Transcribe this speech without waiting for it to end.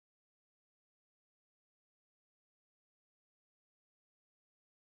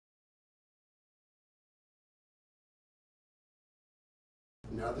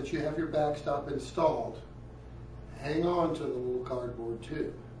Now that you have your backstop installed, hang on to the little cardboard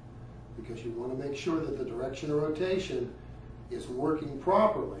tube, because you want to make sure that the direction of rotation is working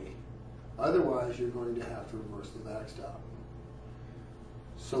properly. Otherwise, you're going to have to reverse the backstop.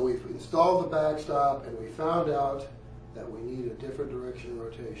 So we've installed the backstop and we found out that we need a different direction of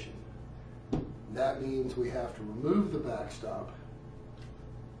rotation. That means we have to remove the backstop,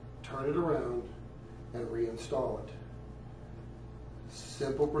 turn it around, and reinstall it.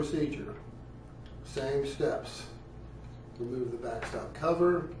 Simple procedure, same steps. Remove the backstop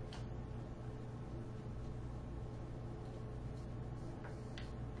cover,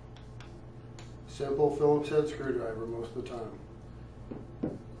 simple Phillips head screwdriver most of the time.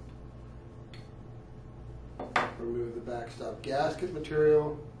 Remove the backstop gasket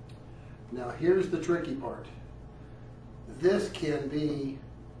material. Now here's the tricky part. This can be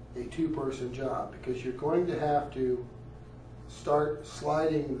a two-person job because you're going to have to start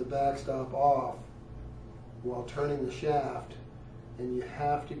sliding the backstop off while turning the shaft, and you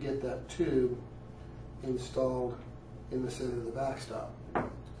have to get that tube installed in the center of the backstop.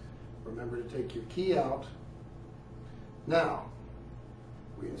 Remember to take your key out. Now,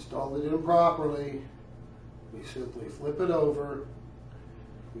 we installed it in properly. We simply flip it over.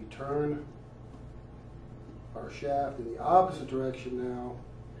 We turn our shaft in the opposite direction now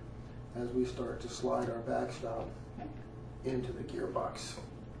as we start to slide our backstop into the gearbox.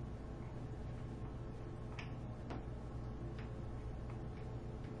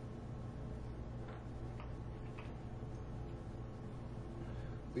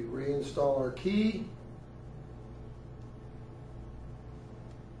 We reinstall our key.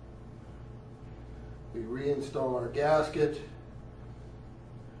 We reinstall our gasket.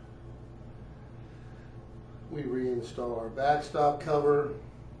 We reinstall our backstop cover.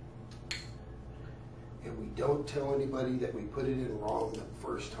 And we don't tell anybody that we put it in wrong the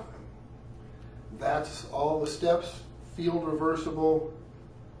first time. That's all the steps, field reversible.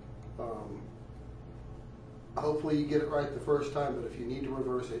 Hopefully you get it right the first time, but if you need to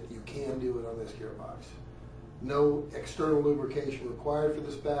reverse it, you can do it on this gearbox. No external lubrication required for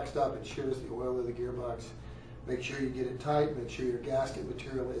this backstop. It ensures the oil of the gearbox. Make sure you get it tight. Make sure your gasket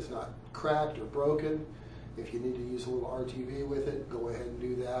material is not cracked or broken. If you need to use a little RTV with it, go ahead and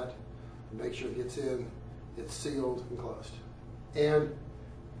do that. Make sure it gets in, it's sealed and closed. And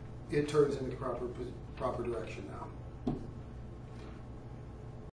it turns in the proper direction now.